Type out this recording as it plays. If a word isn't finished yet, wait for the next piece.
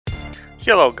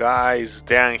Hello guys,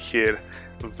 Dan here.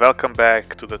 Welcome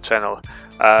back to the channel.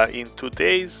 In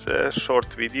today's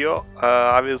short video,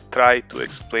 I will try to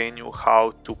explain you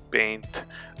how to paint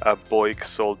a BOYG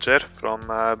Soldier from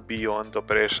Beyond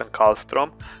Operation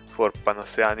Kaldstrom for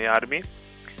Panoceani army.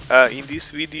 In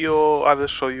this video, I will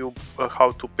show you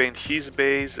how to paint his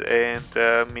base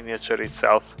and miniature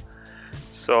itself.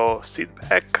 So sit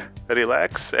back,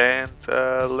 relax, and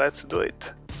let's do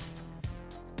it.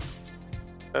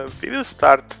 We will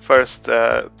start first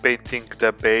painting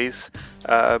the base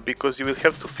because you will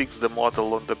have to fix the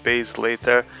model on the base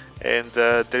later, and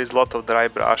there is a lot of dry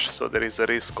brush, so there is a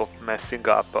risk of messing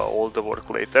up all the work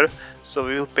later. So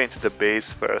we will paint the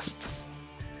base first.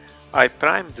 I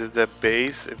primed the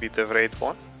base with the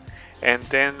Wraithbone, and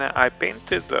then I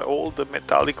painted all the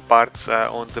metallic parts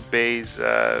on the base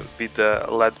with the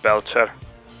Leadbelcher.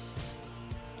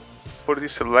 For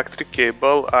this electric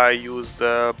cable I used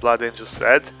the Blood Angel's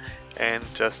Red and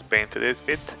just painted it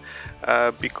with.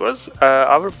 Because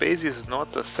our base is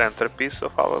not the centerpiece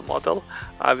of our model,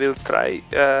 I will try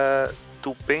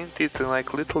to paint it in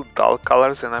like little dull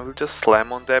colors, and I will just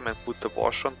slam on them and put the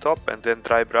wash on top and then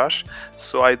dry brush,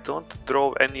 so I don't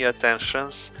draw any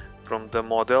attentions from the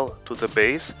model to the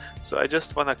base. So I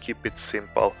just wanna keep it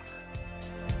simple.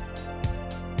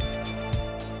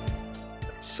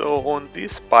 So on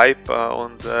this pipe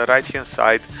on the right hand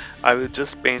side, I will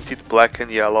just paint it black and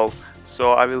yellow.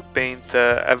 So I will paint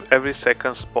every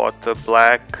second spot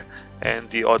black and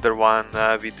the other one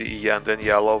with the Iyanden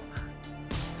yellow.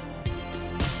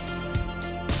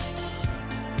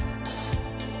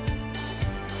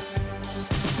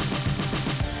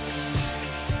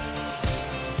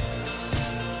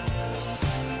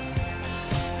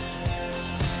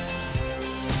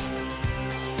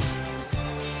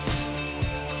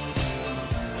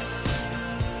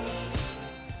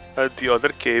 The other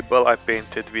cable I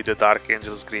painted with the Dark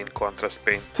Angel's Green contrast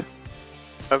paint.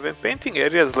 When painting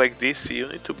areas like this, you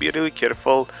need to be really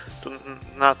careful to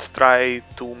not try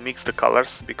to mix the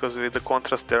colors, because with the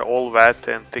contrast they're all wet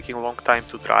and taking a long time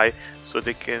to dry, so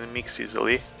they can mix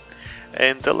easily.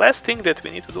 And the last thing that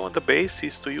we need to do on the base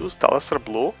is to use Talassar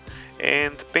blue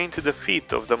and paint the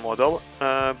feet of the model,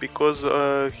 because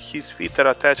his feet are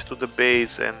attached to the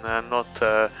base and not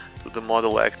to the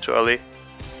model actually.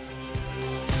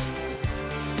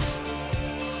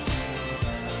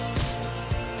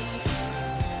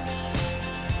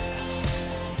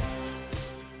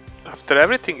 After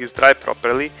everything is dry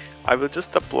properly, I will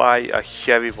just apply a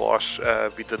heavy wash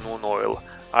with the Nuln Oil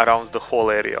around the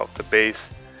whole area of the base.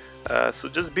 So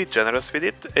just be generous with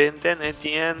it, and then at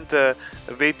the end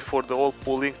wait for the whole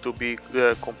pooling to be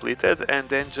completed, and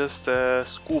then just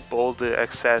scoop all the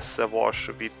excess wash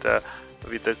with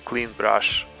a clean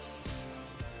brush.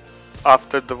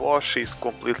 After the wash is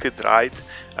completely dried,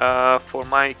 for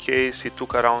my case it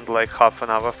took around like half an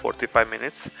hour, 45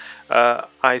 minutes,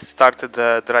 I started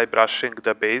dry brushing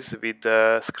the base with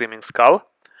the Screaming Skull.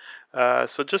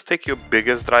 So just take your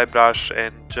biggest dry brush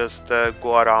and just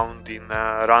go around in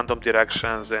random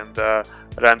directions and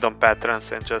random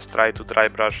patterns and just try to dry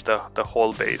brush the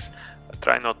whole base.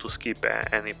 Try not to skip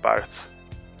any parts.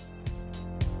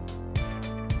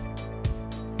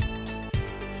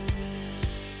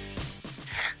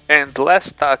 And the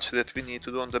last touch that we need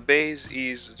to do on the base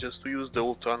is just to use the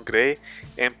Ulthuan Grey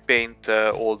and paint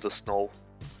all the snow.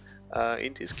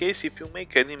 In this case, if you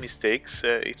make any mistakes,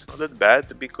 it's not that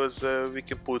bad, because we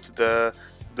can put the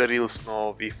real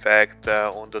snow effect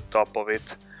on the top of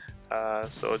it.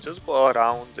 So just go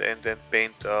around and then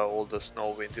paint all the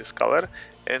snow in this color,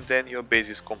 and then your base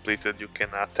is completed. You can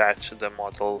attach the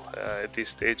model at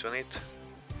this stage on it.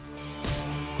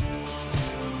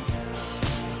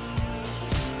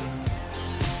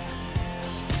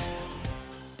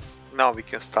 Now we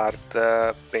can start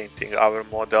painting our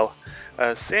model.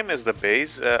 Same as the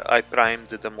base, I primed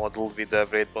the model with the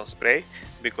Wraithbone spray,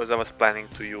 because I was planning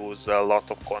to use a lot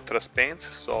of contrast paints,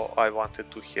 so I wanted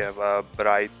to have a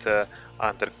bright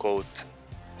undercoat.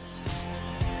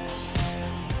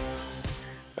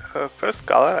 First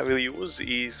color I will use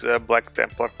is Black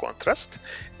Templar contrast,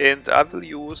 and I will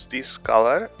use this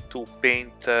color to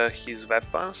paint his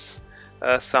weapons,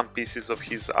 some pieces of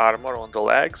his armor on the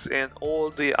legs, and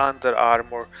all the under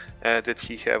armor that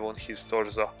he have on his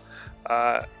torso.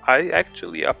 I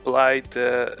actually applied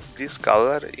this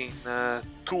color in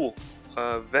two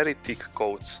very thick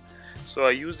coats. So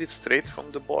I used it straight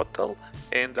from the bottle,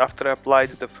 and after I applied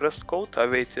the first coat, I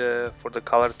waited for the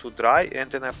color to dry, and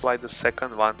then I applied the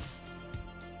second one.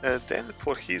 Then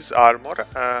for his armor,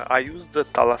 I used the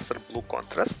Talassar blue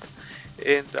contrast,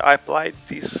 and I applied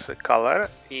this color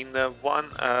in one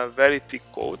very thick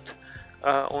coat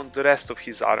on the rest of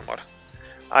his armor.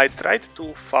 I tried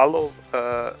to follow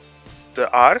the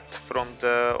art from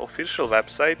the official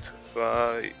website.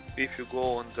 If you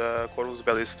go on the Corvus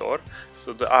Belli store,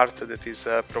 so the art that is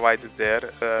provided there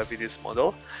with this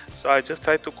model. So I just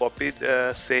tried to copy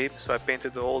the same, so I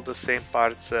painted all the same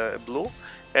parts blue,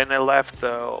 and I left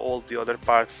all the other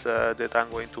parts that I'm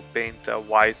going to paint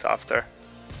white after.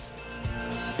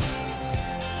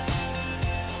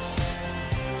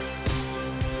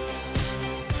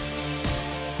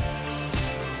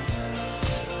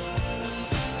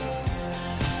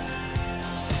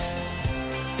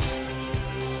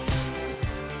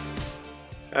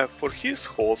 For his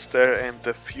holster and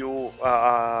the few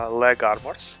leg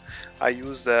armors, I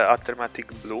used the Aethermatic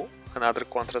blue, another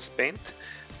contrast paint,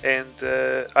 and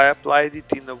I applied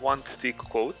it in one thick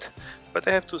coat. But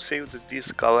I have to say that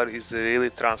this color is really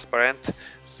transparent,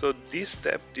 so this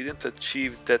step didn't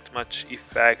achieve that much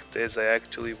effect as I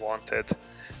actually wanted.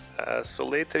 So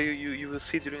later you will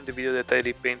see during the video that I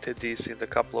repainted this in a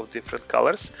couple of different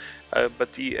colors,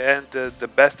 but the end the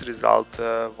best result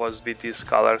was with this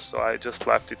color, so I just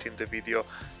left it in the video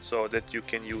so that you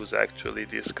can use actually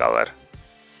this color.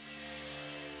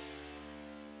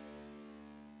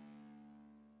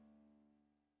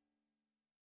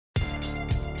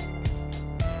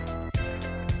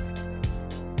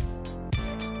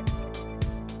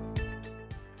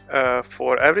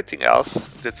 For everything else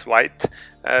that's white,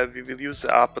 we will use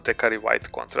Apothecary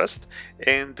white contrast,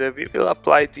 and we will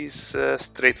apply this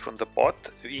straight from the pot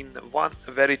in one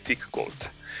very thick coat.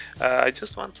 I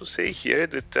just want to say here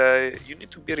that you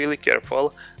need to be really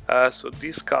careful, so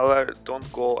this color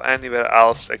don't go anywhere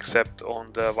else except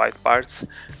on the white parts,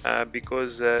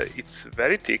 because it's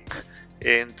very thick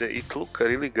and it looks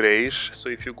really grayish, so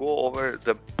if you go over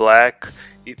the black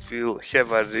it will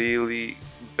have a really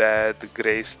bad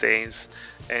gray stains,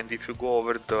 and if you go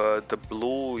over the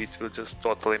blue it will just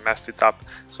totally mess it up.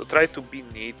 So try to be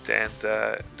neat, and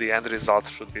the end result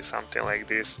should be something like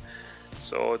this.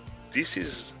 So this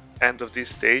is end of this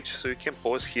stage, so you can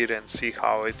pause here and see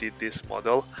how I did this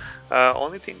model.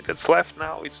 Only thing that's left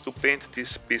now is to paint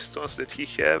these pistons that he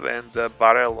have and the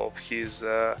barrel of his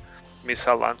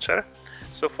missile launcher.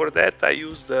 So for that I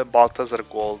used the Balthasar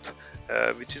Gold,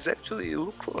 which is actually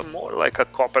look more like a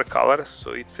copper color,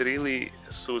 so it really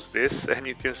suits this. And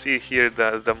you can see here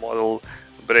the model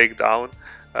breakdown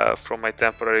from my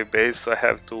temporary base, so I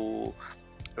have to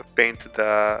paint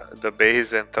the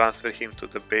base and transfer him to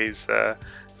the base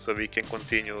so we can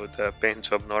continue the paint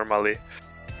job normally.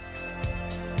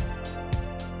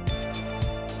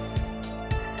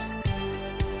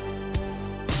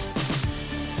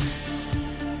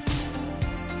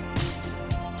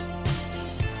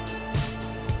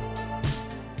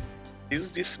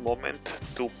 Use this moment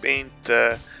to paint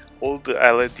all the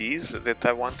LEDs that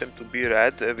I want them to be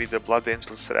red with the Blood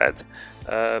Angels red,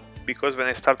 because when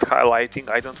I start highlighting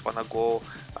I don't want to go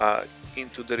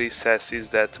into the recesses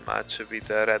that much with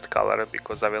the red color,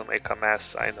 because I will make a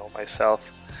mess, I know myself.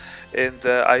 And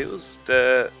I used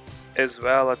as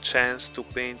well a chance to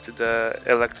paint the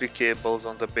electric cables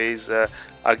on the base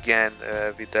again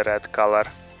with the red color.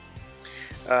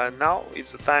 Now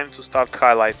it's the time to start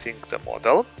highlighting the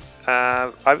model.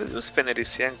 I will use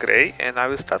Fenrisian Grey and I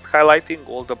will start highlighting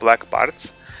all the black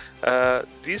parts.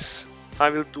 This I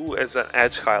will do as an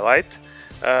edge highlight,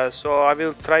 so I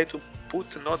will try to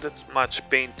put not that much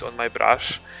paint on my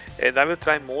brush, and I will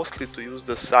try mostly to use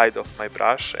the side of my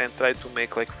brush and try to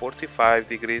make like 45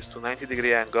 degrees to 90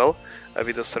 degree angle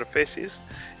with the surfaces,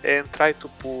 and try to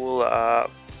pull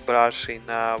brush in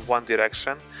one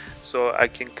direction so I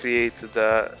can create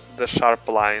the sharp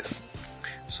lines.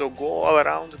 So go all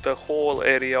around the whole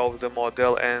area of the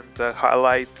model and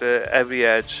highlight every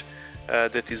edge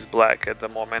that is black at the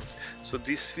moment. So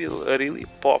this will really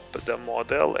pop the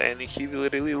model and he will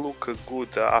really look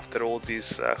good after all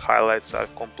these highlights are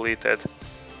completed.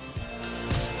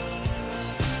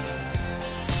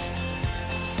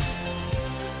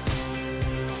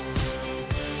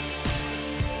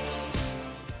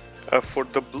 For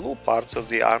the blue parts of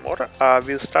the armor,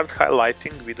 we'll start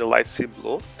highlighting with the light sea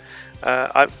blue.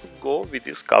 I will go with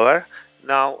this color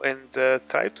now and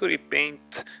try to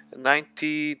repaint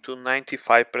 90 to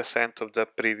 95% of the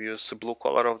previous blue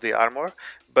color of the armor,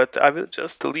 but I will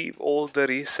just leave all the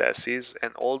recesses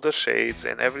and all the shades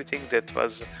and everything that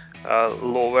was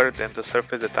lower than the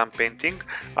surface that I'm painting.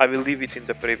 I will leave it in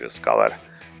the previous color.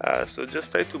 So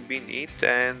just try to be neat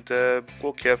and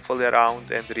go carefully around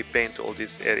and repaint all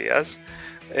these areas.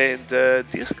 And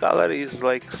this color is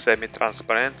like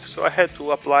semi-transparent, so I had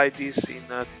to apply this in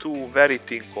two very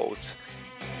thin coats.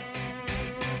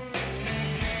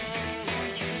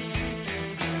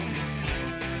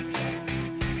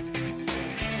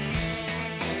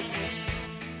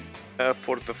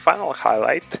 For the final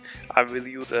highlight, I will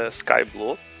use sky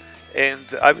blue, and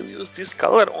I will use this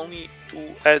color only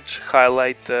to edge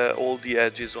highlight all the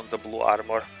edges on the blue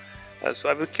armor. So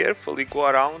I will carefully go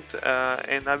around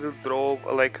and I will draw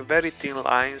like very thin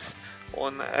lines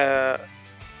on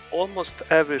almost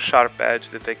every sharp edge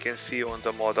that I can see on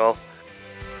the model.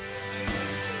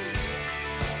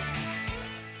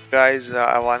 Guys,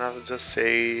 I wanna just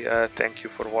say thank you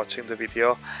for watching the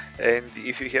video, and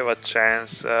if you have a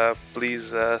chance,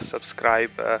 please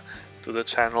subscribe to the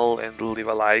channel and leave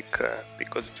a like,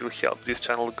 because it will help this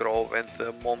channel grow and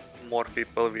more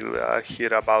people will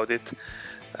hear about it.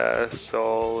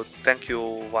 So thank you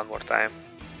one more time.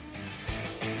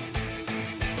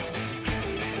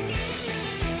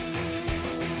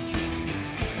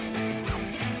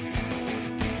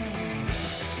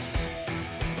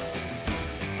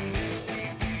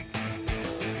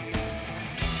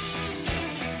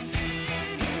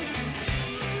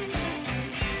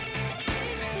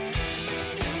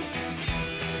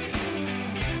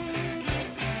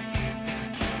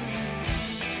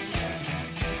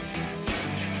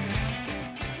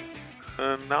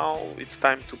 Now it's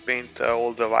time to paint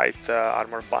all the white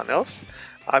armor panels.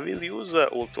 I will use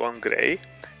Ulthuan Grey,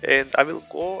 and I will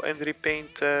go and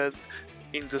repaint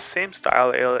in the same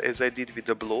style as I did with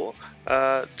the blue.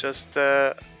 Just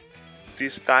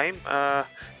this time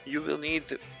you will need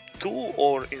 2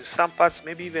 or in some parts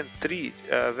maybe even 3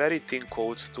 very thin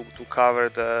coats to cover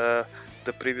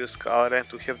the previous color and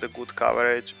to have the good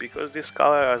coverage, because these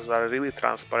colors are really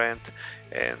transparent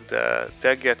and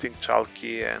they're getting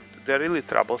chalky and they're really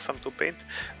troublesome to paint,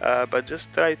 but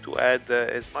just try to add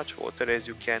as much water as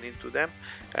you can into them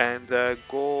and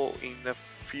go in a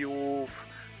few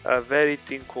very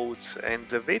thin coats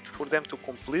and wait for them to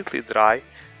completely dry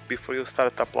before you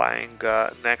start applying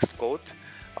next coat.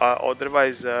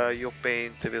 Otherwise your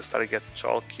paint will start get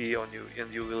chalky on you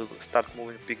and you will start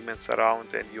moving pigments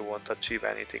around and you won't achieve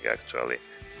anything actually.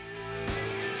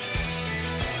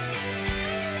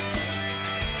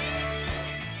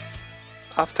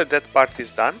 After that part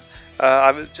is done,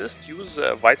 I will just use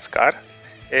white scar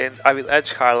and I will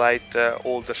edge highlight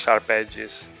all the sharp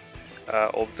edges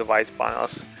of the white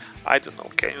panels. I don't know,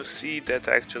 can you see that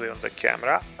actually on the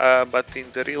camera, but in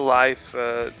the real life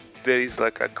there is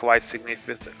like a quite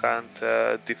significant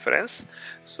difference,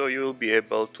 so you will be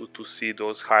able to see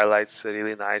those highlights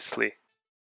really nicely.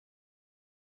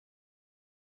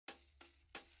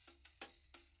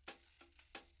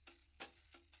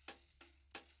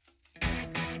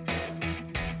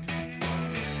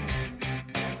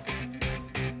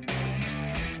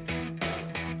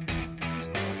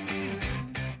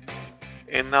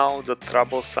 And now the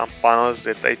troublesome panels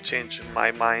that I changed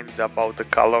my mind about the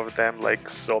color of them like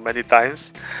so many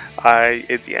times. I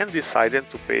at the end decided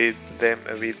to paint them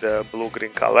with a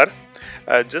blue-green color,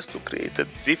 just to create a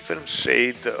different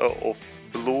shade of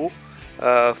blue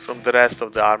from the rest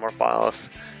of the armor panels.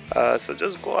 So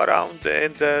just go around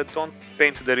and don't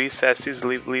paint the recesses,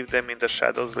 leave them in the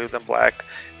shadows, leave them black,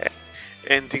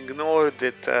 and ignore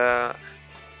that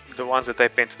the ones that I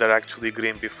painted are actually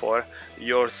green before.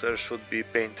 Yours should be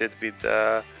painted with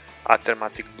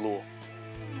Aethermatic blue.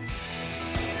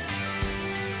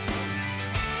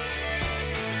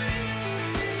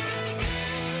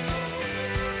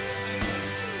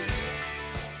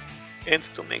 And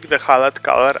to make the highlight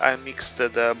color, I mixed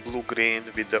the blue-green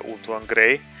with the Ulthuan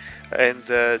Grey and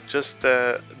just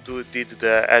did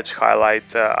the edge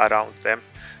highlight around them.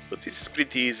 So this is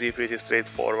pretty easy, pretty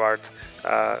straightforward.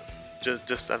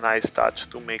 Just a nice touch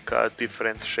to make a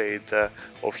different shade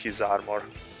of his armor.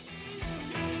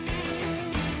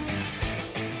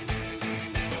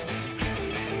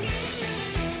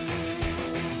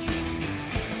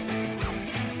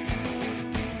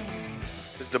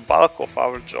 The bulk of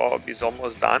our job is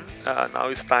almost done. Now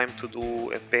it's time to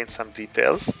do and paint some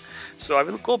details. So I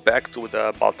will go back to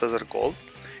the Balthasar Gold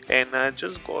and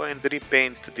just go and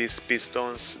repaint these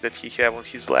pistons that he have on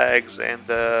his legs and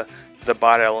the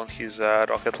barrel on his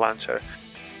rocket launcher.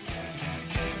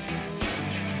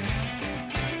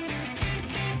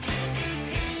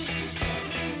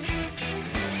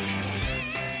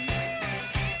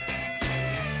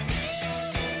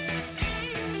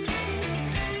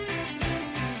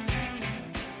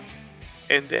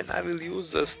 And then I will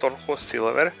use Stormhost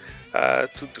Silver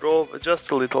to draw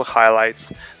just a little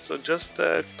highlights. So just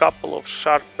a couple of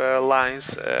sharp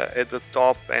lines at the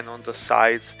top and on the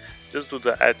sides. Just do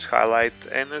the edge highlight,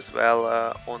 and as well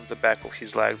on the back of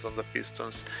his legs on the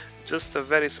pistons. Just a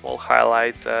very small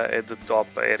highlight at the top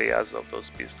areas of those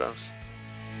pistons.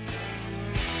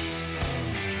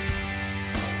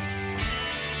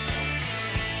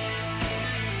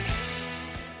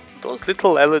 those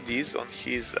little LEDs on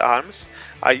his arms,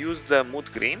 I used the Moot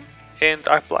Green and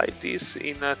I applied this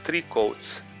in 3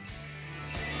 coats.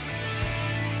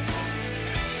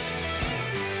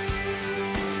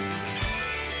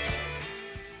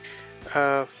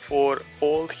 For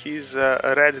all his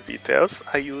red details,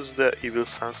 I used the Evil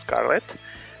Sun Scarlet.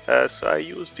 So I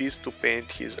used this to paint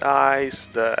his eyes,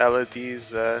 the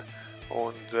LEDs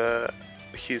on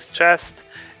his chest,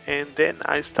 and then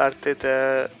I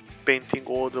started painting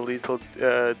all the little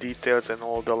details and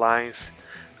all the lines.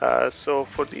 So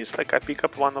for this, like, I pick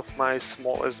up one of my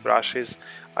smallest brushes,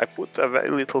 I put a very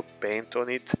little paint on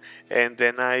it, and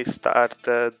then I start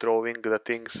drawing the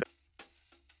things.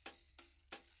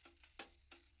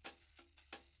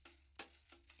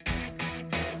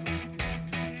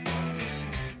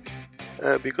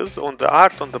 Because on the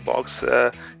art on the box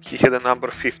he had a number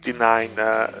 59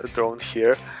 drawn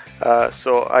here,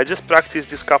 so I just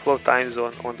practiced this couple of times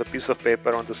on the piece of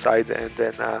paper on the side, and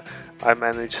then I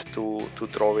managed to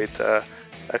draw it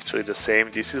actually the same.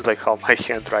 This is like how my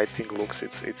handwriting looks.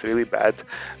 It's really bad,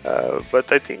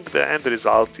 but I think the end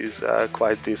result is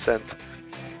quite decent.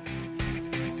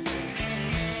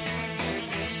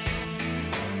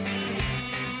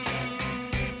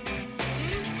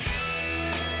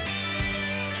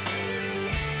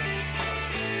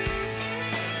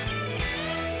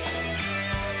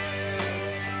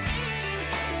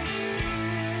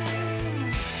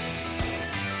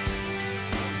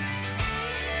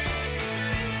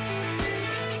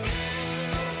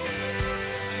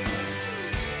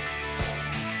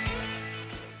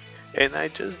 And I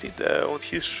just did on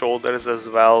his shoulders as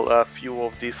well a few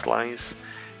of these lines,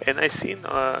 and I seen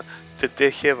that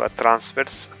they have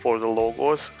transfers for the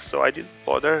logos, so I didn't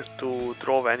bother to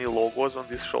draw any logos on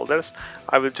these shoulders.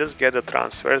 I will just get the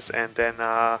transfers, and then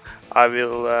I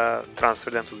will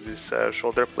transfer them to these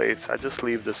shoulder plates. I just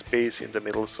leave the space in the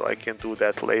middle so I can do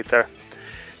that later.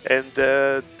 And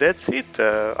that's it.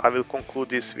 I will conclude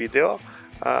this video,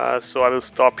 so I will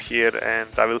stop here and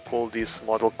I will call this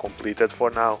model completed for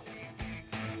now.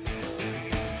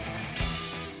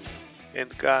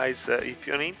 And guys, if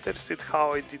you're interested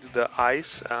how I did the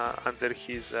eyes under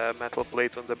his metal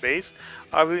plate on the base,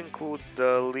 I will include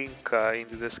the link in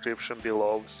the description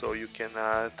below, so you can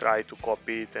try to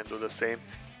copy it and do the same.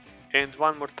 And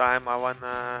one more time, I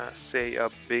wanna say a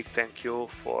big thank you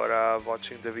for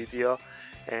watching the video,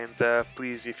 and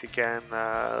please, if you can,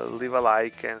 leave a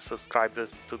like and subscribe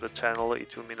to the channel.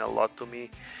 It will mean a lot to me.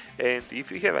 And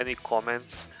if you have any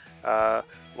comments,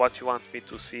 what you want me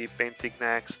to see painting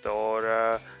next,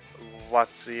 or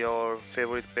what's your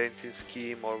favorite painting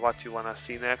scheme, or what you wanna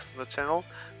see next on the channel,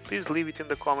 please leave it in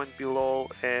the comment below,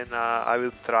 and I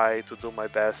will try to do my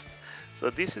best. So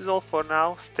this is all for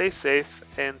now. Stay safe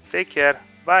and take care.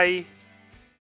 Bye!